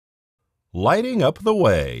Lighting up the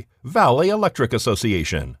way. Valley Electric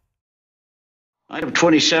Association. Item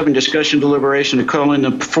 27, discussion deliberation to call in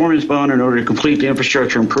the performance bond in order to complete the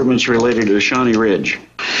infrastructure improvements related to Ishani Ridge.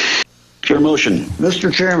 Is there a motion? Mr.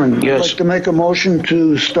 Chairman, Yes. I'd like to make a motion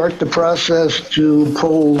to start the process to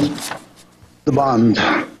pull the bond.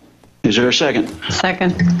 Is there a second?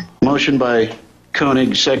 Second. Motion by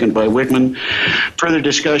Koenig, second by Wickman. Further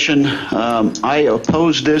discussion. I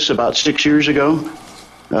opposed this about 6 years ago,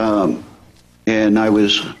 and I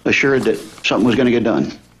was assured that something was going to get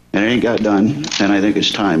done. And it ain't got done, and I think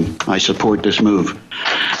it's time. I support this move.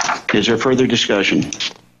 Is there further discussion?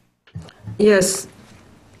 Yes,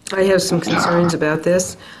 I have some concerns about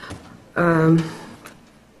this. How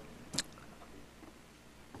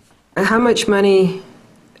much money,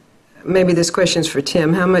 maybe this question's for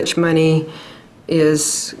Tim, how much money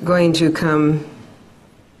is going to come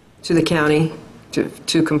to the county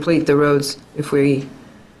to complete the roads if we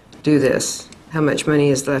do this? How much money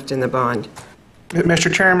is left in the bond?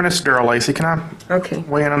 Mr. Chairman, it's Darrell Lacey. Can I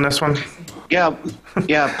weigh in on this one? Yeah,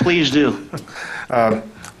 please do. At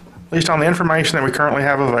least on the information that we currently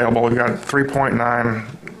have available, we've got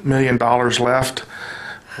 $3.9 million left.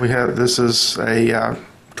 We have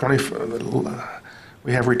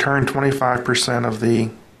we have returned 25% of the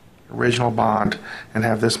original bond and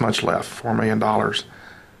have this much left, $4 million.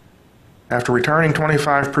 After returning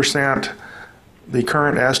 25%, the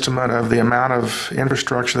current estimate of the amount of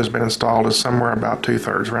infrastructure that's been installed is somewhere about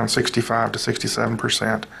two-thirds, around 65 to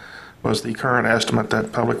 67% was the current estimate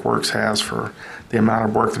that Public Works has for the amount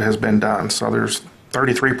of work that has been done. So there's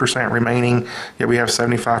 33% remaining, yet we have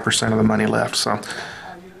 75% of the money left. So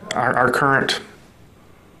our current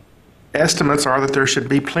estimates are that there should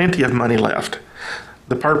be plenty of money left.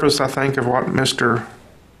 The purpose, I think, of what Mr.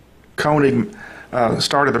 Koenig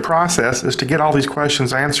started the process is to get all these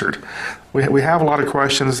questions answered. We have a lot of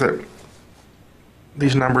questions that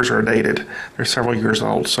these numbers are dated. They're several years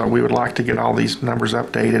old, so we would like to get all these numbers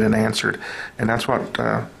updated and answered. And that's what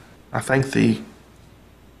I think the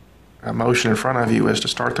motion in front of you is, to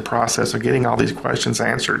start the process of getting all these questions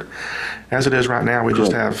answered. As it is right now, we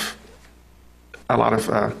just have a lot of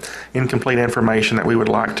incomplete information that we would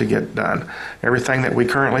like to get done. Everything that we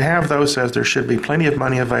currently have, though, says there should be plenty of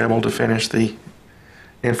money available to finish the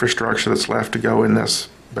infrastructure that's left to go in this.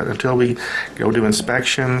 But until we go do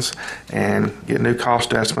inspections and get new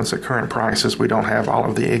cost estimates at current prices, we don't have all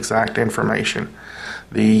of the exact information.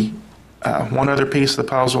 The one other piece of the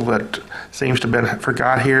puzzle that seems to have been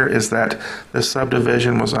forgot here is that this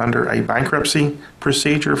subdivision was under a bankruptcy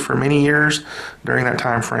procedure for many years. During that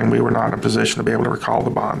time frame, we were not in a position to be able to recall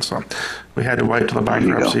the bond, so we had to wait till the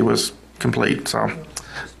bankruptcy was complete. So,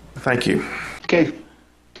 thank you. Okay.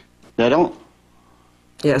 That all?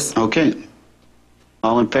 Yes. Okay.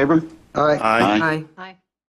 All in favor? Aye. Aye. Aye. Aye.